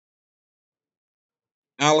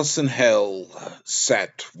Alison Hell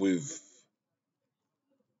sat with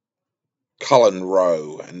Cullen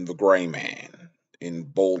Rowe and the Grey Man in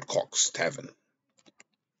Baldcock's Tavern.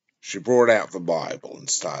 She brought out the Bible and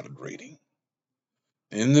started reading.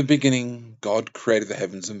 In the beginning, God created the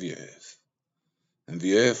heavens and the earth. And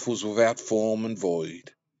the earth was without form and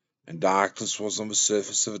void, and darkness was on the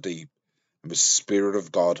surface of the deep, and the Spirit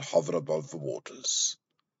of God hovered above the waters.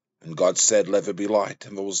 And God said, Let there be light,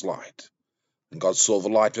 and there was light. And God saw the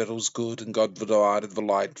light that it was good, and God divided the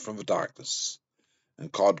light from the darkness. And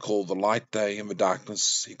God called the light day, and the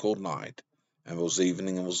darkness he called night. And it was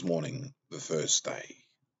evening, and it was morning, the first day.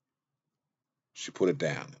 She put it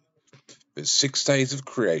down. There's 6 days of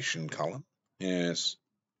creation, Cullen. Yes.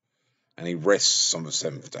 And he rests on the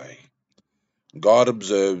seventh day. God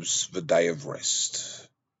observes the day of rest.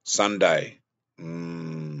 Sunday.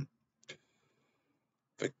 The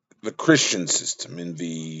Christian system. In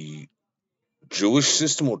the Jewish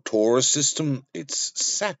system or Torah system, it's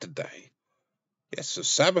Saturday. Yes, so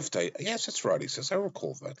Sabbath day. Yes, that's right, he says. I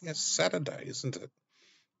recall that. Yes, Saturday, isn't it?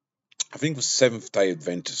 I think the Seventh-day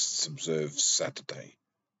Adventists observe Saturday,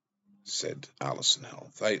 said Alison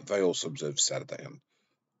Hell. They also observe Saturday in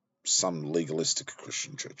some legalistic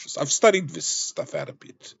Christian churches. I've studied this stuff out a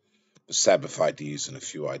bit. The Sabbath ideas and a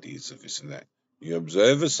few ideas of this and that. You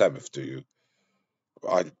observe a Sabbath, do you?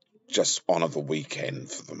 I just honour the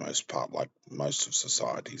weekend for the most part, like most of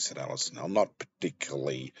society, said Alison Hell. Not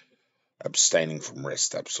particularly abstaining from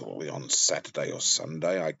rest, absolutely. On Saturday or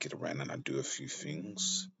Sunday, I get around and I do a few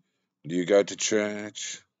things. Do you go to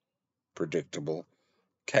church? Predictable.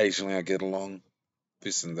 Occasionally I get along,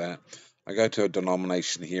 this and that. I go to a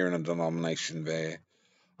denomination here and a denomination there.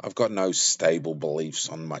 I've got no stable beliefs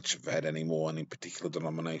on much of that anymore, any particular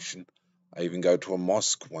denomination. I even go to a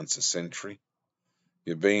mosque once a century.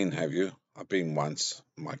 You've been, have you? I've been once.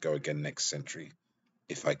 Might go again next century,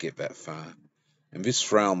 if I get that far. In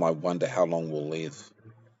this realm, I wonder how long we'll live.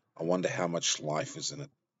 I wonder how much life is in it.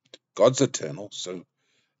 God's eternal, so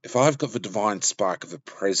if I've got the divine spark of the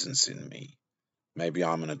presence in me, maybe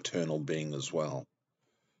I'm an eternal being as well.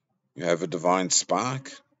 You have a divine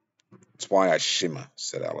spark? It's why I shimmer,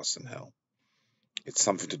 said Alison Hell. It's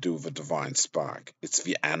something to do with a divine spark. It's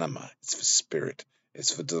the anima, it's the spirit,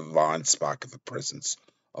 it's the divine spark of the presence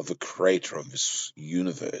of the creator of this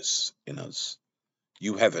universe in us.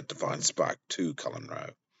 You have a divine spark too, Cullen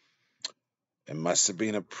Rowe. It must have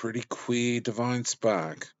been a pretty queer divine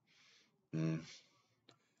spark.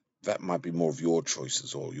 That might be more of your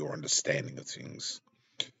choices or your understanding of things.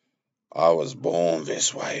 I was born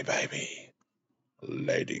this way, baby.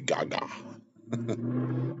 Lady Gaga.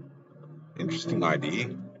 Interesting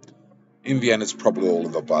idea. In Vienna, it's probably all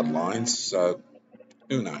of the bloodlines, so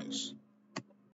who knows?